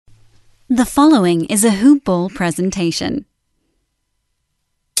The following is a Hoop Ball presentation.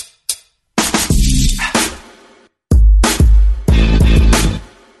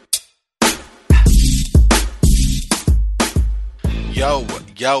 Yo,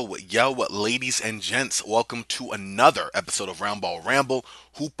 ladies and gents, welcome to another episode of Round Ball Ramble,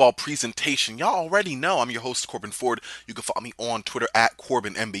 Hoop Ball presentation. Y'all already know I'm your host, Corbin Ford. You can follow me on Twitter at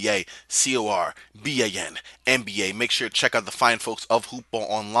CorbinNBA, CORBAN, NBA. Make sure to check out the fine folks of Hoop Ball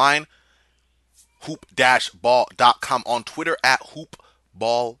online, hoop-ball.com, on Twitter at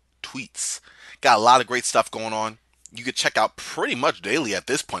hoopballtweets. Got a lot of great stuff going on. You can check out pretty much daily at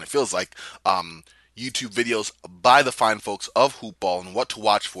this point. It feels like YouTube videos by the fine folks of Hoop Ball and what to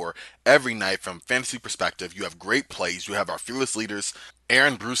watch for every night from fantasy perspective. You have great plays. You have our fearless leaders,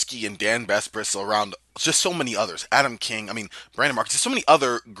 Aaron Brewski and Dan Bespris, around just so many others. Adam King, Brandon Marcus, just so many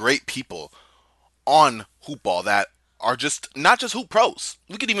other great people on Hoop Ball that are just not just hoop pros.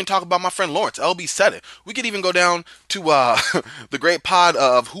 We could even talk about my friend Lawrence. LB said it. We could even go down to the great pod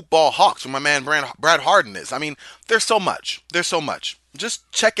of Hoop Ball Hawks where my man Brad Harden is. There's so much.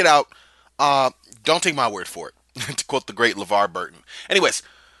 Just check it out. Don't take my word for it, to quote the great LeVar Burton. Anyways,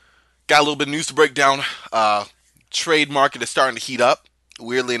 got a little bit of news to break down. Trade market is starting to heat up,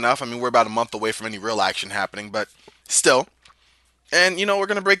 weirdly enough. We're about a month away from any real action happening, but still. And, we're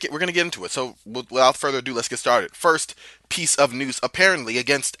going to get into it. So, without further ado, let's get started. First piece of news. Apparently,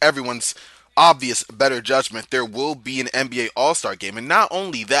 against everyone's obvious better judgment, there will be an NBA All-Star game. And not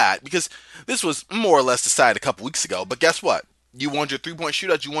only that, because this was more or less decided a couple weeks ago, but guess what? You wanted your three-point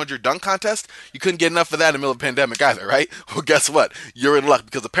shootout, you wanted your dunk contest, you couldn't get enough of that in the middle of the pandemic either, right? Well, guess what? You're in luck,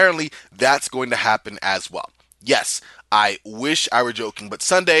 because apparently that's going to happen as well. Yes, I wish I were joking, but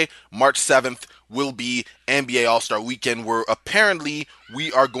Sunday, March 7th, will be NBA All-Star Weekend, where apparently we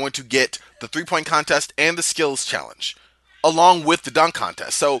are going to get the three-point contest and the skills challenge, along with the dunk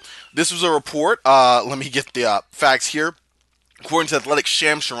contest. So this was a report. Let me get the facts here. According to Athletic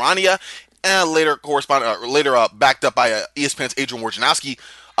Shams Charania, and later backed up by ESPN's Adrian Wojnarowski,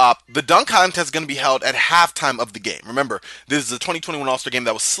 the dunk contest is going to be held at halftime of the game. Remember, this is a 2021 All-Star game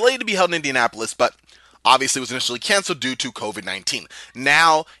that was slated to be held in Indianapolis, but obviously was initially canceled due to COVID-19.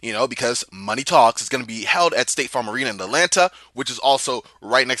 Now, because money talks, it's going to be held at State Farm Arena in Atlanta, which is also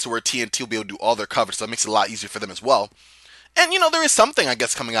right next to where TNT will be able to do all their coverage, so it makes it a lot easier for them as well. And, there is something, I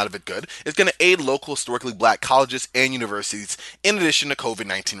guess, coming out of it good. It's going to aid local historically black colleges and universities in addition to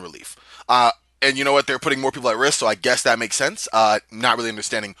COVID-19 relief. And you know what? They're putting more people at risk, so I guess that makes sense. Not really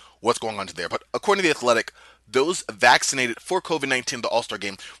understanding what's going on there. But according to The Athletic, those vaccinated for COVID-19 at the All-Star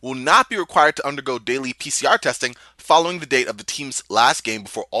game will not be required to undergo daily PCR testing following the date of the team's last game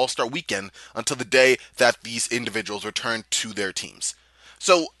before All-Star weekend until the day that these individuals return to their teams.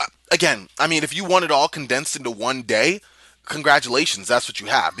 So, again, if you want it all condensed into one day, congratulations, that's what you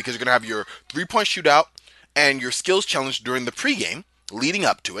have, because you're going to have your three-point shootout and your skills challenge during the pregame leading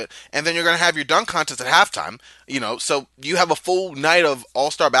up to it, and then you're going to have your dunk contest at halftime, so you have a full night of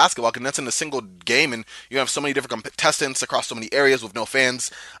all-star basketball condensed in a single game, and you have so many different contestants across so many areas with no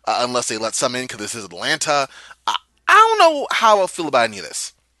fans, unless they let some in because this is Atlanta. I don't know how I feel about any of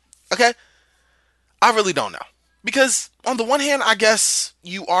this, okay? I really don't know, because on the one hand, I guess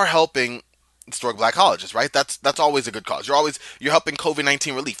you are helping historic black colleges, right? That's always a good cause. You're helping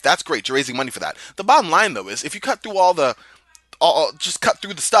COVID-19 relief. That's great. You're raising money for that. The bottom line, though, is if you cut through just cut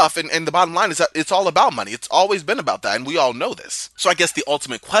through the stuff, and the bottom line is that it's all about money. It's always been about that, and we all know this. So I guess the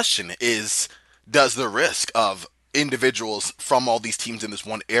ultimate question is, does the risk of individuals from all these teams in this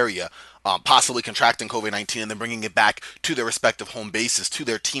one area possibly contracting COVID-19 and then bringing it back to their respective home bases, to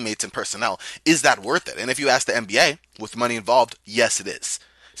their teammates and personnel, is that worth it? And if you ask the NBA, with money involved, yes, it is.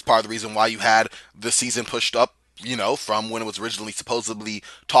 It's part of the reason why you had the season pushed up, from when it was originally supposedly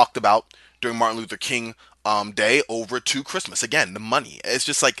talked about during Martin Luther King Day over to Christmas. Again, the money. It's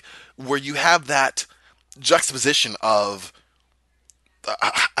just like where you have that juxtaposition of,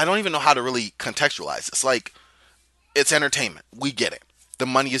 I don't even know how to really contextualize this. Like, it's entertainment. We get it. The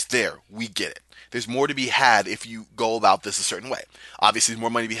money is there. We get it. There's more to be had if you go about this a certain way. Obviously, there's more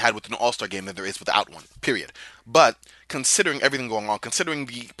money to be had with an All-Star game than there is without one, period. But considering everything going on, considering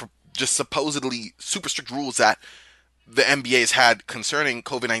the just supposedly super strict rules that the NBA has had concerning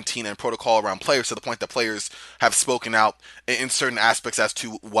COVID-19 and protocol around players, to the point that players have spoken out in certain aspects as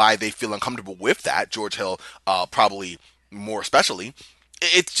to why they feel uncomfortable with that. George Hill, probably more especially.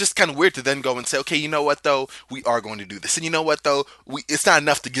 It's just kind of weird to then go and say, okay, you know what, though? We are going to do this. And you know what, though? It's not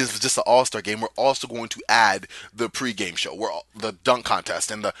enough to give just an All-Star game. We're also going to add the pregame show, the dunk contest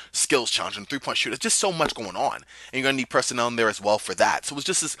and the skills challenge and three-point shoot. There's just so much going on. And you're going to need personnel in there as well for that. So it's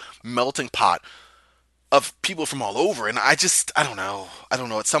just this melting pot of people from all over, and I don't know. I don't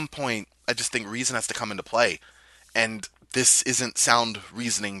know. At some point, I just think reason has to come into play, and this isn't sound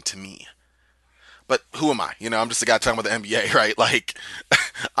reasoning to me. But who am I? I'm just a guy talking about the NBA, right? Like,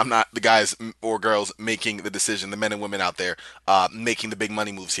 I'm not the guys or girls making the decision, the men and women out there making the big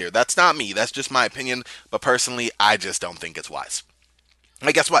money moves here. That's not me. That's just my opinion. But personally, I just don't think it's wise.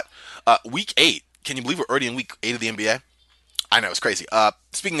 Hey, guess what? Week 8. Can you believe we're already in week 8 of the NBA? I know, it's crazy.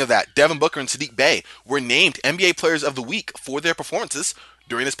 Speaking of that, Devin Booker and Saddiq Bey were named NBA Players of the Week for their performances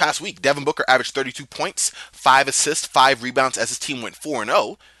during this past week. Devin Booker averaged 32 points, 5 assists, 5 rebounds as his team went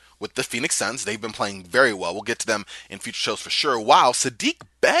 4-0 with the Phoenix Suns. They've been playing very well. We'll get to them in future shows for sure. Wow, Saddiq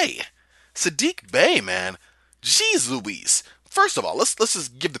Bey, man. Jeez Louise. First of all, let's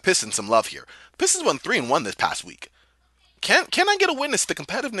just give the Pistons some love here. The Pistons won 3-1 this past week. Can I get a witness to the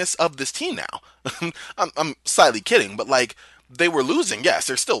competitiveness of this team now? I'm slightly kidding, but like, they were losing. Yes,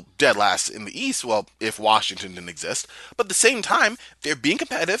 they're still dead last in the East. Well, if Washington didn't exist, but at the same time, they're being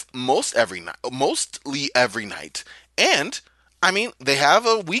competitive mostly every night. And I mean, they have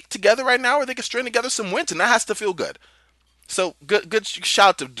a week together right now where they can string together some wins, and that has to feel good. So good shout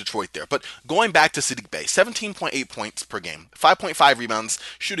out to Detroit there. But going back to Saddiq Bey, 17.8 points per game, 5.5 rebounds,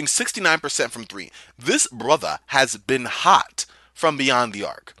 shooting 69% from three. This brother has been hot from beyond the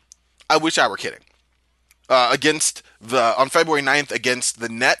arc. I wish I were kidding. On February 9th against the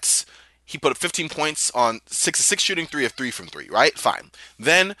Nets, he put up 15 points on 6 of 6 shooting, 3 of 3 from 3, right? Fine.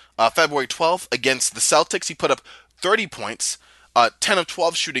 Then February 12th against the Celtics, he put up 30 points, 10 of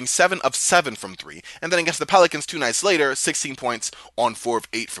 12 shooting, 7 of 7 from 3. And then against the Pelicans 2 nights later, 16 points on 4 of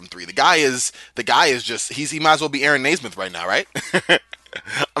 8 from 3. The guy is just, he might as well be Aaron Naismith right now, right?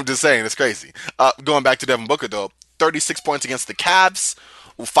 I'm just saying, it's crazy. Going back to Devin Booker though, 36 points against the Cavs,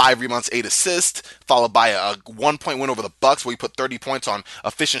 5 rebounds, 8 assists, followed by a 1-point win over the Bucks where he put 30 points on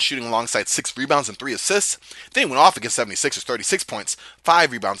efficient shooting alongside 6 rebounds and 3 assists. Then he went off against 76ers, 36 points,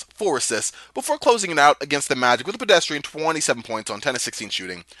 5 rebounds, 4 assists, before closing it out against the Magic with a pedestrian 27 points on 10 of 16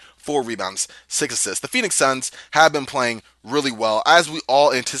 shooting, 4 rebounds, 6 assists. The Phoenix Suns have been playing really well, as we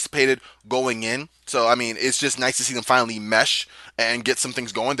all anticipated going in. So, I mean, it's just nice to see them finally mesh and get some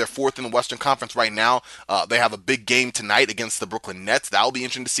things going. They're 4th in the Western Conference right now. They have a big game tonight against the Brooklyn Nets. That will be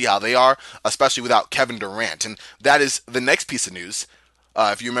interesting to see how they are, especially without Kevin Durant. And that is the next piece of news.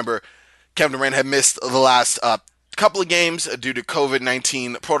 If you remember, Kevin Durant had missed the last couple of games due to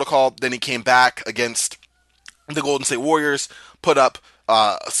COVID-19 protocol. Then he came back against the Golden State Warriors, put up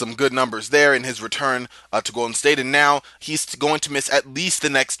some good numbers there in his return to Golden State, and now he's going to miss at least the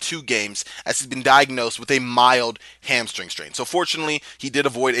next 2 games as he's been diagnosed with a mild hamstring strain. So fortunately, he did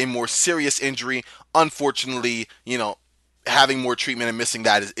avoid a more serious injury. Unfortunately, having more treatment and missing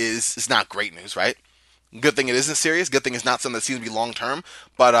that is not great news, right? Good thing it isn't serious. Good thing it's not something that seems to be long term.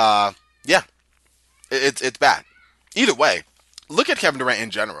 But yeah, it's bad. Either way, look at Kevin Durant in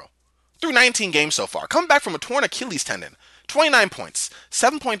general. Through 19 games so far, coming back from a torn Achilles tendon, 29 points,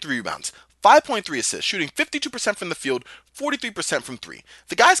 7.3 rebounds, 5.3 assists, shooting 52% from the field, 43% from 3.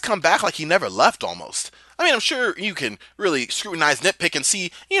 The guy's come back like he never left almost. I mean, I'm sure you can really scrutinize, nitpick, and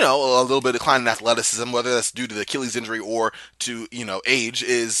see, a little bit of decline in athleticism, whether that's due to the Achilles injury or to, age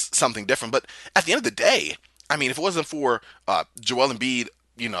is something different. But at the end of the day, I mean, if it wasn't for Joel Embiid,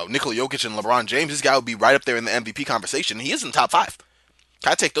 Nikola Jokic and LeBron James, this guy would be right up there in the MVP conversation. He is in the top 5.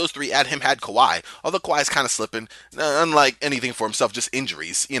 I take those 3, add him, had Kawhi. Although Kawhi's kind of slipping, unlike anything for himself, just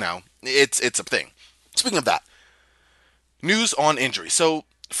injuries. It's a thing. Speaking of that, news on injury. So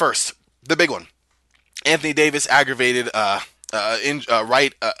first, the big one: Anthony Davis aggravated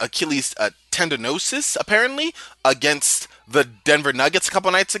right Achilles tendinosis apparently against the Denver Nuggets a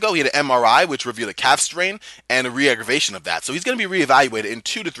couple nights ago. He had an MRI which revealed a calf strain and a re-aggravation of that. So he's going to be reevaluated in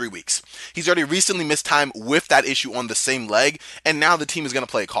 2 to 3 weeks. He's already recently missed time with that issue on the same leg, and now the team is going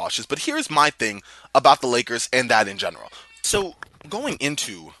to play cautious. But here's my thing about the Lakers and that in general. So going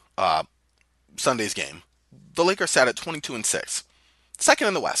into Sunday's game, the Lakers sat at 22-6. Second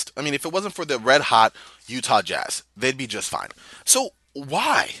in the West. I mean, if it wasn't for the red-hot Utah Jazz, they'd be just fine. So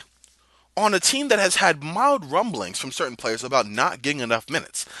why, on a team that has had mild rumblings from certain players about not getting enough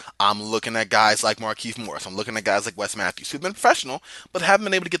minutes, I'm looking at guys like Markieff Morris, I'm looking at guys like Wes Matthews, who've been professional, but haven't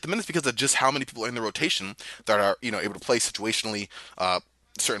been able to get the minutes because of just how many people are in the rotation that are, able to play situationally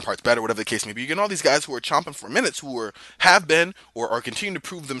certain parts better, whatever the case may be. You get all these guys who are chomping for minutes, who have been or are continuing to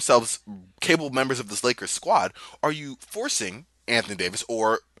prove themselves capable members of this Lakers squad. Are you forcing Anthony Davis,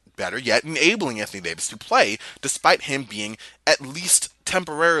 or better yet, enabling Anthony Davis to play despite him being at least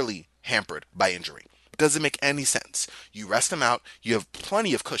temporarily hampered by injury? Doesn't make any sense. You rest him out, you have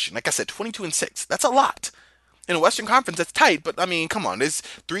plenty of cushion. Like I said, 22-6, that's a lot. In the Western Conference, that's tight, but I mean, come on. There's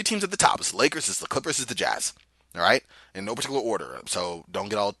three teams at the top. It's the Lakers, it's the Clippers, it's the Jazz. All right? In no particular order. So don't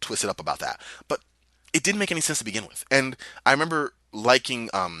get all twisted up about that. But it didn't make any sense to begin with. And I remember liking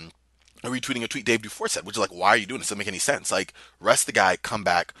retweeting a tweet Dave Dufour said, which is like, why are you doing this? Doesn't make any sense. Like, rest the guy, come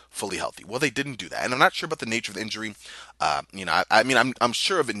back fully healthy. Well, they didn't do that, and I'm not sure about the nature of the injury. I mean, I'm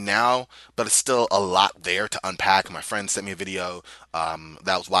sure of it now, but it's still a lot there to unpack. My friend sent me a video that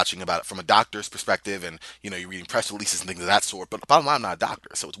I was watching about it from a doctor's perspective, and you're reading press releases and things of that sort. But bottom line, I'm not a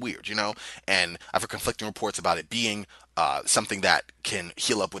doctor, so it's weird. And I've heard conflicting reports about it being something that can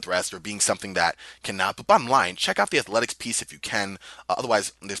heal up with rest or being something that cannot. But bottom line, check out the athletics piece if you can.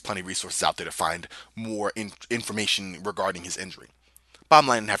 Otherwise, there's plenty of resources out there to find more information regarding his injury. Bottom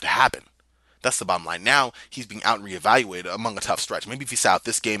line, didn't have to happen. That's the bottom line. Now he's being out and reevaluated among a tough stretch. Maybe if he sat out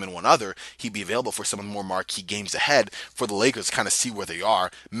this game and one other, he'd be available for some of the more marquee games ahead for the Lakers to kind of see where they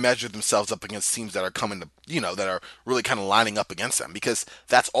are, measure themselves up against teams that are coming to, that are really kind of lining up against them, because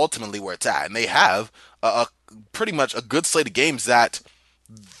that's ultimately where it's at. And they have a pretty much a good slate of games that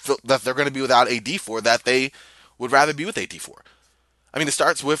they're going to be without AD for, that they would rather be with AD for. I mean, it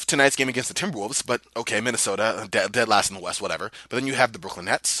starts with tonight's game against the Timberwolves, but okay, Minnesota, dead last in the West, whatever. But then you have the Brooklyn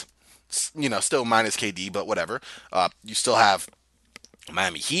Nets, still minus KD, but whatever. You still have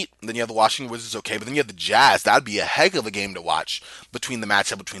Miami Heat, then you have the Washington Wizards, okay, but then you have the Jazz. That'd be a heck of a game to watch between the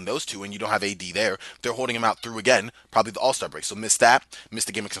matchup between those two, and you don't have AD there. They're holding him out through, again, probably the All-Star break. So miss that, miss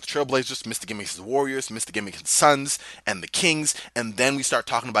the game against the Trailblazers, miss the game against the Warriors, miss the game against the Suns and the Kings, and then we start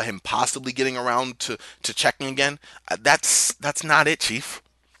talking about him possibly getting around to checking again. That's not it, Chief.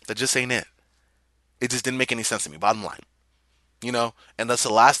 That just ain't it. It just didn't make any sense to me, bottom line. And that's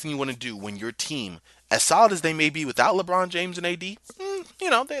the last thing you want to do when your team, as solid as they may be without LeBron James and AD,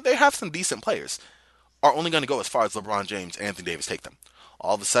 they have some decent players, are only going to go as far as LeBron James and Anthony Davis take them.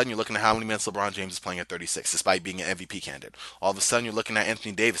 All of a sudden, you're looking at how many minutes LeBron James is playing at 36, despite being an MVP candidate. All of a sudden, you're looking at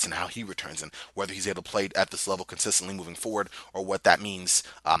Anthony Davis and how he returns, and whether he's able to play at this level consistently moving forward, or what that means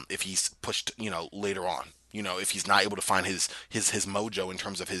if he's pushed, later on. If he's not able to find his mojo in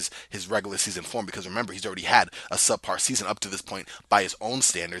terms of his regular season form, because remember, he's already had a subpar season up to this point by his own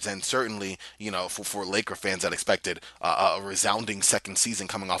standards, and certainly, for Laker fans that expected a resounding second season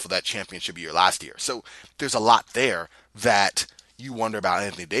coming off of that championship year last year. So there's a lot there that you wonder about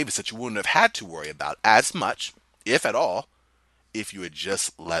Anthony Davis that you wouldn't have had to worry about as much, if at all, if you had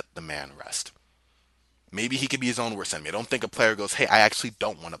just let the man rest. Maybe he could be his own worst enemy. I don't think a player goes, hey, I actually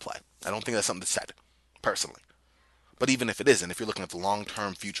don't want to play. I don't think that's something that's said, personally. But even if it isn't, if you're looking at the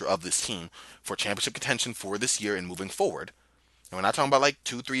long-term future of this team for championship contention for this year and moving forward, and we're not talking about like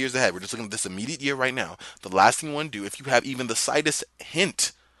 2-3 years ahead, we're just looking at this immediate year right now, the last thing you want to do, if you have even the slightest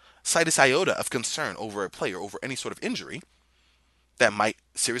hint, slightest iota of concern over a player, over any sort of injury that might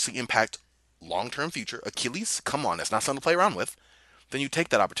seriously impact long-term future, Achilles, come on, that's not something to play around with, then you take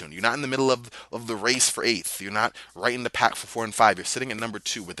that opportunity. You're not in the middle of the race for 8th. You're not right in the pack for 4 and 5. You're sitting at number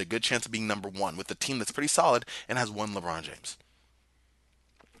 2 with a good chance of being number 1 with a team that's pretty solid and has one LeBron James.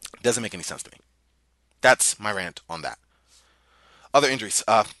 Doesn't make any sense to me. That's my rant on that. Other injuries.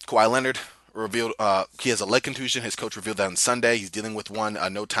 Kawhi Leonard revealed he has a leg contusion. His coach revealed that on Sunday. He's dealing with one.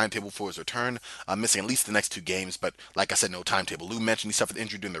 No timetable for his return. Missing at least the next 2 games, but like I said, no timetable. Lou mentioned he suffered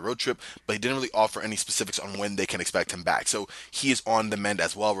injury during the road trip, but he didn't really offer any specifics on when they can expect him back. So he is on the mend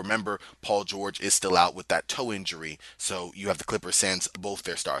as well. Remember, Paul George is still out with that toe injury, so you have the Clippers sans both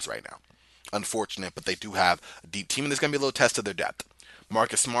their stars right now. Unfortunate, but they do have a deep team, and there's going to be a little test of their depth.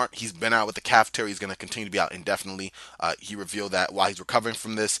 Marcus Smart, he's been out with the calf tear. He's going to continue to be out indefinitely. He revealed that while he's recovering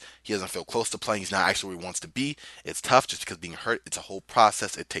from this, he doesn't feel close to playing. He's not actually where he wants to be. It's tough just because being hurt, it's a whole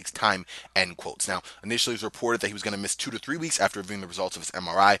process. It takes time, end quotes. Now, initially it was reported that he was going to miss 2 to 3 weeks after reviewing the results of his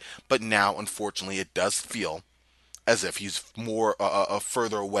MRI, but now, unfortunately, it does feel as if he's more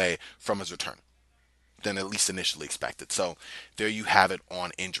further away from his return than at least initially expected. So there you have it on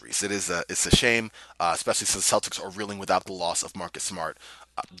injuries. It's a shame, especially since the Celtics are reeling without the loss of Marcus Smart,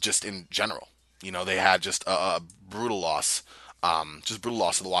 just in general. They had just a brutal loss, to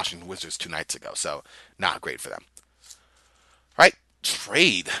the Washington Wizards 2 nights ago. So not great for them. Right?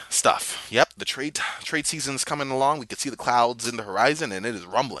 Trade stuff. Yep, the trade season's coming along. We can see the clouds in the horizon, and it is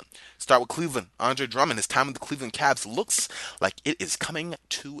rumbling. Start with Cleveland. Andre Drummond, his time with the Cleveland Cavs looks like it is coming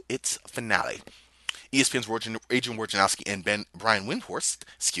to its finale. ESPN's Adrian Wojnarowski and Brian Windhorst,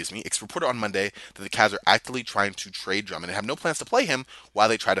 reported on Monday that the Cavs are actively trying to trade Drummond and have no plans to play him while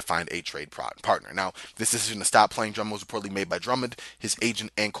they try to find a trade partner. Now, this decision to stop playing Drummond was reportedly made by Drummond, his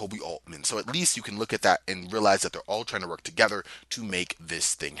agent, and Kobe Altman. So at least you can look at that and realize that they're all trying to work together to make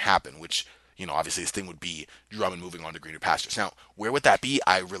this thing happen, which, obviously this thing would be Drummond moving on to greener pastures. Now, where would that be?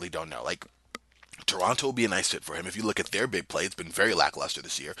 I really don't know. Toronto will be a nice fit for him. If you look at their big play, it's been very lackluster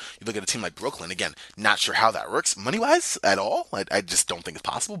this year. You look at a team like Brooklyn, again, not sure how that works money wise at all. I just don't think it's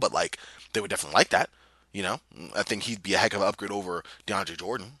possible, but like they would definitely like that. You know, I think he'd be a heck of an upgrade over DeAndre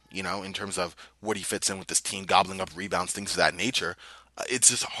Jordan, you know, in terms of what he fits in with this team, gobbling up rebounds, things of that nature. It's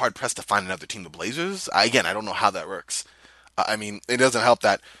just hard pressed to find another team, the Blazers. Again, I don't know how that works. I mean, it doesn't help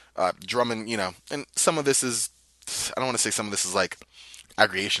that Drummond, you know, and some of this is, I don't want to say some of this is like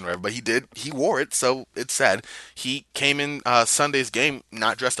aggregation or whatever, but he wore it, so it said. He came in Sunday's game,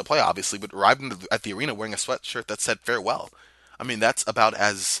 not dressed to play, obviously, but arrived at the arena wearing a sweatshirt that said farewell. I mean, that's about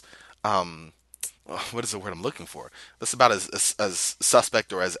as, what is the word I'm looking for? That's about as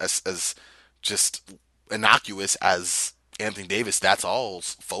suspect or as just innocuous as Anthony Davis, that's all,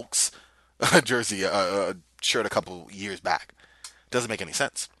 folks, jersey, shirt a couple years back. Doesn't make any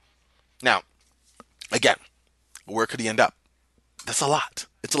sense. Now, again, where could he end up? That's a lot.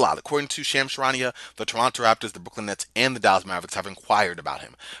 It's a lot. According to Shams Charania, the Toronto Raptors, the Brooklyn Nets, and the Dallas Mavericks have inquired about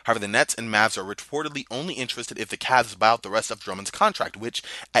him. However, the Nets and Mavs are reportedly only interested if the Cavs buy out the rest of Drummond's contract, which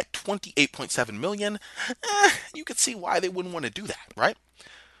at $28.7 million, you could see why they wouldn't want to do that, right?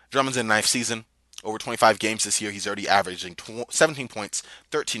 Drummond's in ninth season. Over 25 games this year, he's already averaging 17 points,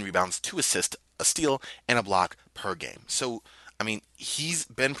 13 rebounds, 2 assists, a steal, and a block per game. So, I mean, he's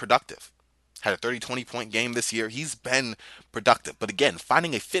been productive. Had a 30-20 point game this year. He's been productive. But again,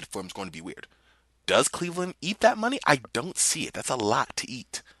 finding a fit for him is going to be weird. Does Cleveland eat that money? I don't see it. That's a lot to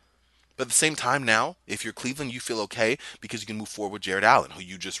eat. But at the same time now, if you're Cleveland, you feel okay because you can move forward with Jared Allen, who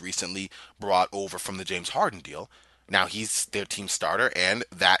you just recently brought over from the James Harden deal. Now he's their team starter, and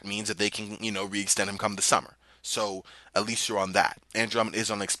that means that they can, you know, re-extend him come the summer. So at least you're on that. And Drummond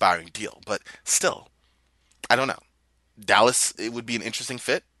is on an expiring deal. But still, I don't know. Dallas, it would be an interesting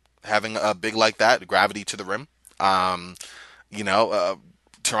fit having a big like that, gravity to the rim. Um, you know,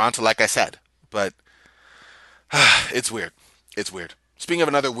 Toronto, like I said, but it's weird. It's weird. Speaking of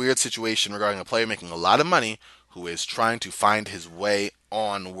another weird situation regarding a player making a lot of money who is trying to find his way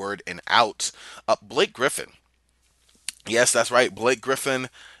onward and out, Blake Griffin. Yes, that's right. Blake Griffin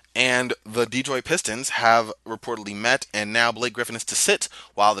and the Detroit Pistons have reportedly met, and now Blake Griffin is to sit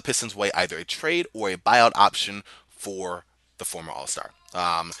while the Pistons weigh either a trade or a buyout option for the former All Star.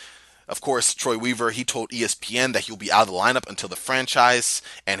 Of course, Troy Weaver, he told ESPN that he'll be out of the lineup until the franchise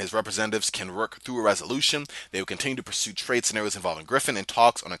and his representatives can work through a resolution. They will continue to pursue trade scenarios involving Griffin and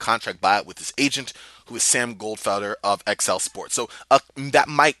talks on a contract buyout with his agent, who is Sam Goldfelder of XL Sports. So that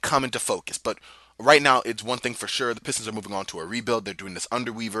might come into focus, but right now, it's one thing for sure. The Pistons are moving on to a rebuild. They're doing this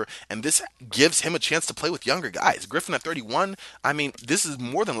under Weaver, and this gives him a chance to play with younger guys. Griffin at 31, I mean, this is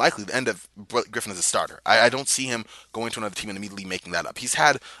more than likely the end of Griffin as a starter. I don't see him going to another team and immediately making that up. He's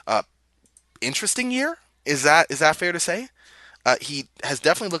had interesting year. Is that fair to say? He has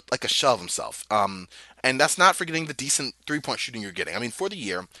definitely looked like a shell of himself. And that's not forgetting the decent 3-point shooting you're getting. I mean, for the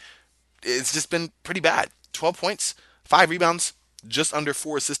year, it's just been pretty bad. 12 points, 5 rebounds, just under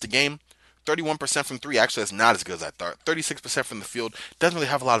 4 assists a game. 31% from 3, actually that's not as good as I thought. 36% from the field, doesn't really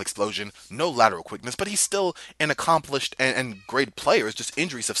have a lot of explosion, no lateral quickness, but he's still an accomplished and great player. It's just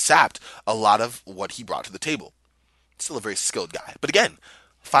injuries have sapped a lot of what he brought to the table. Still a very skilled guy. But again,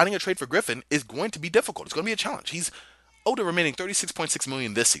 finding a trade for Griffin is going to be difficult. It's going to be a challenge. He's owed a remaining $36.6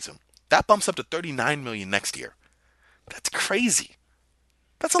 million this season. That bumps up to $39 million next year. That's crazy.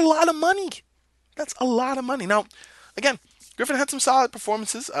 That's a lot of money. That's a lot of money. Now, again, Griffin had some solid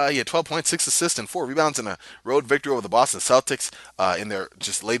performances. He had 12.6 assists and 4 rebounds in a road victory over the Boston Celtics in their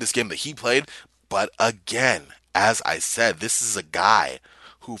just latest game that he played. But again, as I said, this is a guy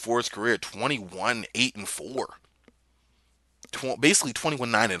who for his career 21, 8, and 4. Basically 21,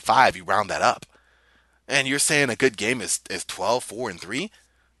 9, and 5, you round that up. And you're saying a good game is 12, 4, and 3?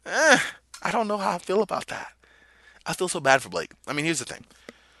 I don't know how I feel about that. I feel so bad for Blake. I mean, here's the thing.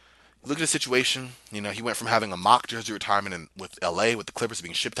 Look at the situation. You know, he went from having a mock jersey retirement with LA with the Clippers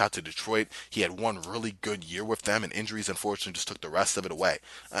being shipped out to Detroit. He had one really good year with them, and injuries unfortunately just took the rest of it away.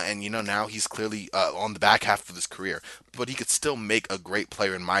 And you know, now he's clearly on the back half of his career, but he could still make a great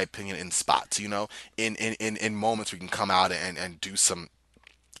player, in my opinion, in spots. You know, in moments we can come out and do some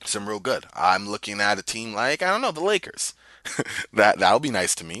real good. I'm looking at a team like, I don't know, the Lakers. That'll be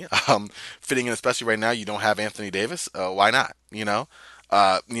nice to me. Fitting in, especially right now, you don't have Anthony Davis. Why not?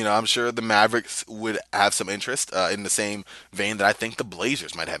 I'm sure the Mavericks would have some interest in the same vein that I think the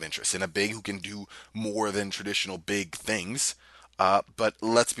Blazers might have interest in a big who can do more than traditional big things. But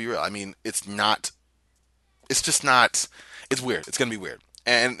let's be real. I mean, it's not. It's just not. It's weird. It's gonna be weird,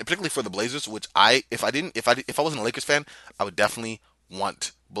 and particularly for the Blazers, which if I wasn't a Lakers fan, I would definitely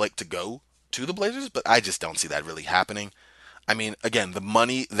want Blake to go to the Blazers, but I just don't see that really happening. I mean, again, the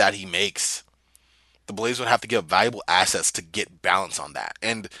money that he makes. the Blazers would have to give valuable assets to get balance on that.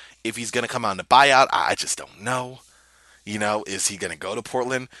 And if he's going to come out in a buyout, I just don't know. Is he going to go to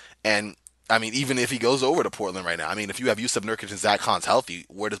Portland? And I mean, even if he goes over to Portland right now, I mean, if you have Yusuf Nurkic and Zach Collins healthy,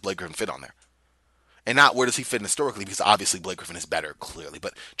 where does Blake Griffin fit on there? And not where does he fit historically, because obviously Blake Griffin is better, clearly.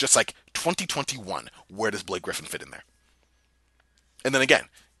 But just like 2021, where does Blake Griffin fit in there? And then again,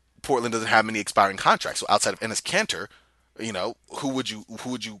 Portland doesn't have many expiring contracts. So outside of Enes Kanter, who would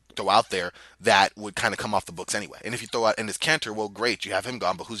you throw out there that would kind of come off the books anyway? And if you throw out Enes Kanter, well, great, you have him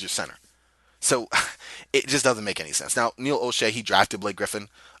gone, but who's your center? So it just doesn't make any sense. Now, Neil O'Shea, he drafted Blake Griffin.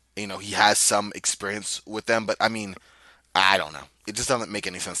 He has some experience with them, but I mean, I don't know. It just doesn't make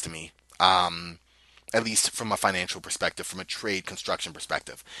any sense to me. At least from a financial perspective, from a trade construction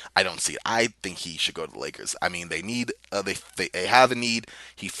perspective, I don't see it. I think he should go to the Lakers. I mean, they need, they have a need.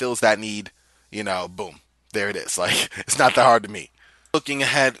 He fills that need. Boom, there it is. Like, it's not that hard to me. Looking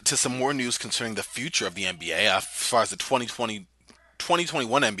ahead to some more news concerning the future of the NBA, as far as the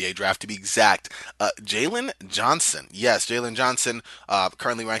 2021 NBA draft to be exact. Jalen Johnson. Yes, Jalen Johnson,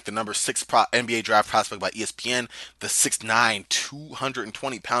 currently ranked the number 6 NBA draft prospect by ESPN, the 6'9",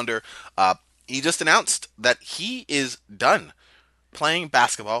 220-pounder. He just announced that he is done playing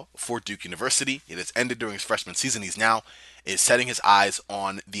basketball for Duke University. It has ended during his freshman season. He's now is setting his eyes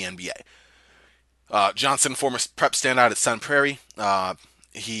on the NBA. Johnson, former prep standout at Sun Prairie,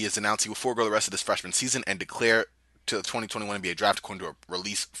 he has announced he will forego the rest of this freshman season and declare to the 2021 NBA draft, according to a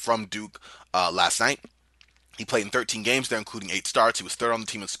release from Duke last night. He played in 13 games there, including 8 starts. He was third on the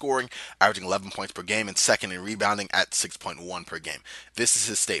team in scoring, averaging 11 points per game, and second in rebounding at 6.1 per game. This is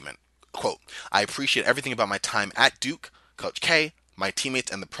his statement. Quote, I appreciate everything about my time at Duke. Coach K, my teammates,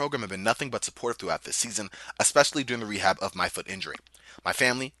 and the program have been nothing but supportive throughout this season, especially during the rehab of my foot injury. My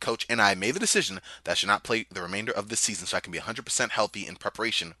family, coach, and I made the decision that I should not play the remainder of this season so I can be 100% healthy in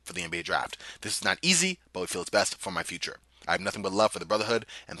preparation for the NBA draft. This is not easy, but we feel it's best for my future. I have nothing but love for the brotherhood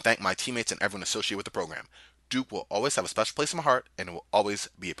and thank my teammates and everyone associated with the program. Duke will always have a special place in my heart and it will always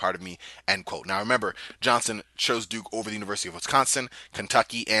be a part of me, end quote. Now remember, Johnson chose Duke over the University of Wisconsin,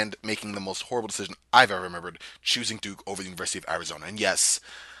 Kentucky, and making the most horrible decision I've ever remembered, choosing Duke over the University of Arizona. And yes,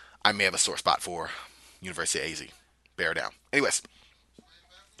 I may have a sore spot for University of AZ. Bear down. Anyways,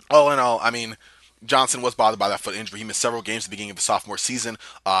 all in all, I mean, Johnson was bothered by that foot injury. He missed several games at the beginning of the sophomore season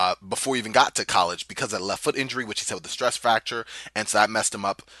before he even got to college because of that left foot injury, which he said was a stress fracture, and so that messed him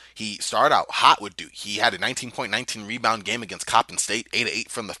up. He started out hot with Duke. He had a 19-19 rebound game against Coppin State, 8-8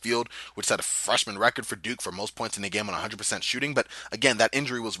 from the field, which set a freshman record for Duke for most points in a game on 100% shooting. But again, that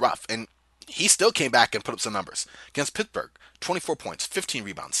injury was rough, and he still came back and put up some numbers. Against Pittsburgh, 24 points, 15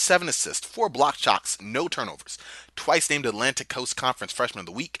 rebounds, 7 assists, 4 block shots, no turnovers. Twice named Atlantic Coast Conference Freshman of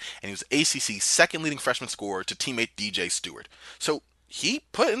the Week, and he was ACC's second leading freshman scorer to teammate DJ Stewart. So he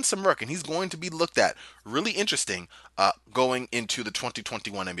put in some work, and he's going to be looked at really interesting going into the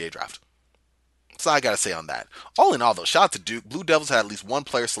 2021 NBA draft. That's all I got to say on that. All in all, though, shout out to Duke. Blue Devils had at least one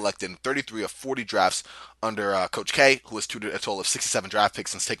player selected in 33 of 40 drafts under Coach K, who has tutored a total of 67 draft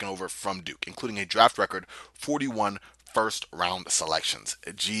picks since taking over from Duke, including a draft record 41 first-round selections.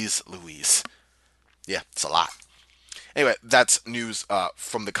 Jeez Louise. Yeah, it's a lot. Anyway, that's news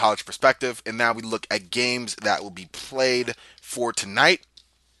from the college perspective. And now we look at games that will be played for tonight.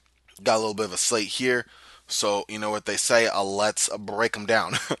 Got a little bit of a slate here. So, you know what they say, let's break them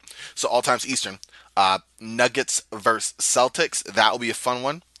down. So, all times Eastern. Nuggets versus Celtics. That will be a fun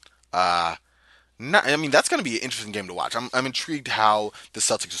one. That's going to be an interesting game to watch. I'm intrigued how the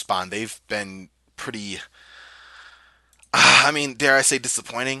Celtics respond. They've been pretty, dare I say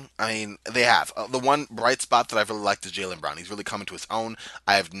disappointing? They have. The one bright spot that I've really liked is Jaylen Brown. He's really coming to his own.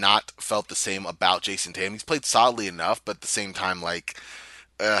 I have not felt the same about Jason Tatum. He's played solidly enough, but at the same time, I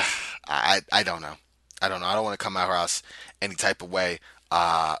don't know. I don't want to come at us any type of way.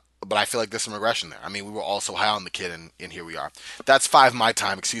 But I feel like there's some regression there. We were all so high on the kid, and here we are. That's 5 my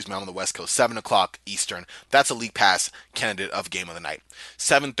time. I'm on the West Coast. 7 o'clock Eastern. That's a League Pass candidate of Game of the Night.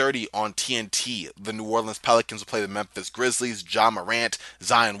 7:30 on TNT. The New Orleans Pelicans will play the Memphis Grizzlies. Ja Morant,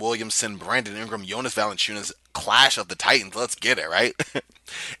 Zion Williamson, Brandon Ingram, Jonas Valanciunas. Clash of the Titans. Let's get it, right?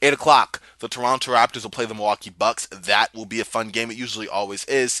 8 o'clock, the Toronto Raptors will play the Milwaukee Bucks. That will be a fun game. It usually always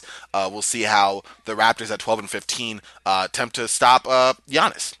is. We'll see how the Raptors at 12 and 15 attempt to stop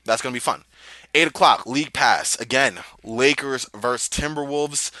Giannis. That's going to be fun. 8 o'clock, League Pass. Again, Lakers versus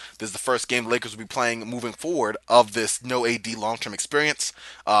Timberwolves. This is the first game the Lakers will be playing moving forward of this no AD long-term experience.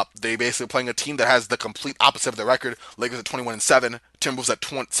 They basically playing a team that has the complete opposite of their record. Lakers at 21 and 7, Timberwolves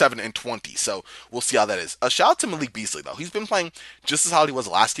at 7 and 20. So we'll see how that is. A shout out to Malik Beasley, though. He's been playing just as how he was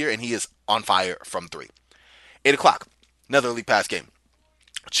last year, and he is on fire from 3. 8 o'clock, another League Pass game.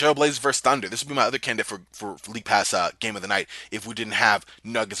 Trailblazers versus Thunder. This would be my other candidate for League Pass game of the night if we didn't have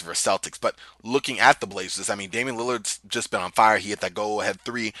Nuggets versus Celtics. But looking at the Blazers, I mean, Damian Lillard's just been on fire. He hit that go-ahead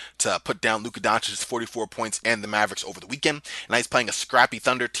three to put down Luka Doncic's 44 points and the Mavericks over the weekend. And now he's playing a scrappy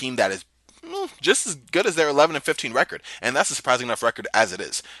Thunder team that is just as good as their 11-15 record, and that's a surprising enough record as it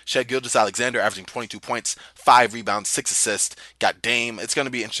is. Shai Gilgeous-Alexander averaging 22 points, 5 rebounds, 6 assists. Got Dame. It's going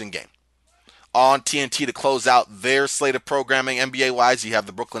to be an interesting game. On TNT to close out their slate of programming NBA-wise, you have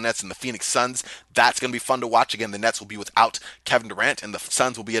the Brooklyn Nets and the Phoenix Suns. That's going to be fun to watch. Again, the Nets will be without Kevin Durant, and the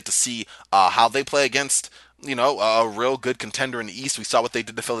Suns will be able to see how they play against, a real good contender in the East. We saw what they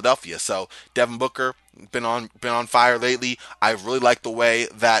did to Philadelphia. So Devin Booker been on fire lately. I really like the way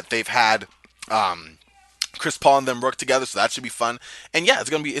that they've had Chris Paul and them work together, so that should be fun. And yeah, it's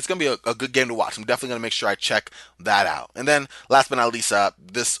gonna be a good game to watch. I'm definitely gonna make sure I check that out. And then last but not least,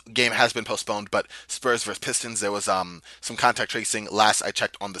 this game has been postponed, but Spurs versus Pistons. There was some contact tracing last I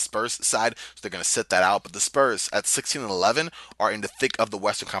checked on the Spurs side, so they're gonna sit that out. But the Spurs at 16-11 are in the thick of the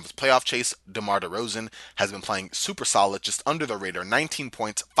Western Conference playoff chase. DeMar DeRozan has been playing super solid, just under the radar. 19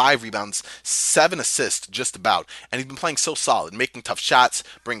 points, 5 rebounds, 7 assists, just about. And he's been playing so solid, making tough shots,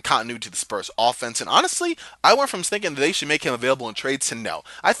 bringing continuity to the Spurs offense. And honestly, I went from thinking that they should make him available in trades to no.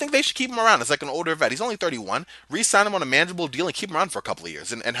 I think they should keep him around as like an older vet. He's only 31. Re-sign him on a manageable deal and keep him around for a couple of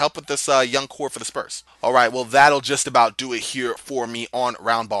years and help with this young core for the Spurs. All right, well, that'll just about do it here for me on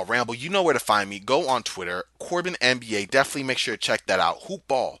Roundball Ramble. You know where to find me. Go on Twitter, Corbin NBA. Definitely make sure to check that out. Hoop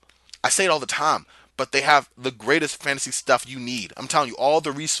Ball. I say it all the time, but they have the greatest fantasy stuff you need. I'm telling you, all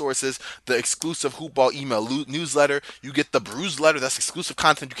the resources, the exclusive Hoop Ball email newsletter. You get the Bruise letter. That's exclusive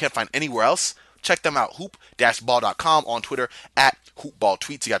content you can't find anywhere else. Check them out, hoop-ball.com, on Twitter, at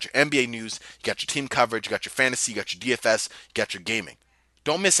hoopballtweets. You got your NBA news, you got your team coverage, you got your fantasy, you got your DFS, you got your gaming.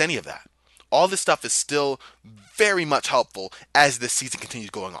 Don't miss any of that. All this stuff is still very much helpful as this season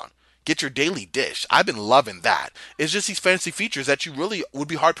continues going on. Get your daily dish. I've been loving that. It's just these fantasy features that you really would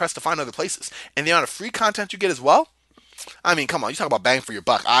be hard-pressed to find other places. And the amount of free content you get as well, I mean, come on, you talk about bang for your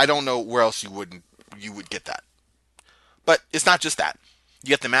buck. I don't know where else you would get that. But it's not just that. You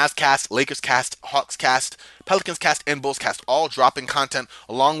get the Mavs cast, Lakers cast, Hawks cast, Pelicans cast, and Bulls cast all dropping content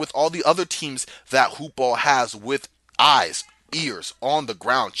along with all the other teams that Hoopball has with eyes, ears on the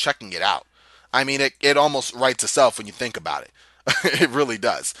ground checking it out. I mean, it almost writes itself when you think about it. It really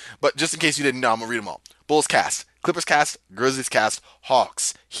does. But just in case you didn't know, I'm going to read them all. Bulls cast, Clippers cast, Grizzlies cast,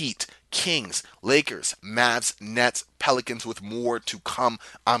 Hawks, Heat, Kings, Lakers, Mavs, Nets, Pelicans with more to come.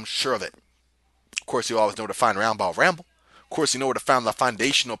 I'm sure of it. Of course, you always know where to find Roundball Ramble. Of course, you know where to find the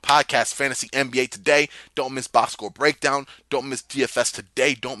foundational podcast, Fantasy NBA Today. Don't miss Box Score Breakdown. Don't miss DFS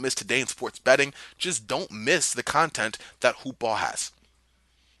Today. Don't miss Today in Sports Betting. Just don't miss the content that Hoopball has.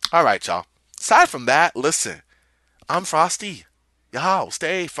 All right, y'all. Aside from that, listen, I'm Frosty. Y'all,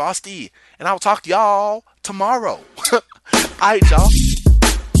 stay frosty. And I'll talk to y'all tomorrow. All right, y'all.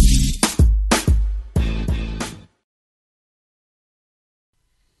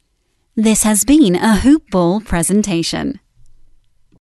 This has been a Hoop Ball presentation.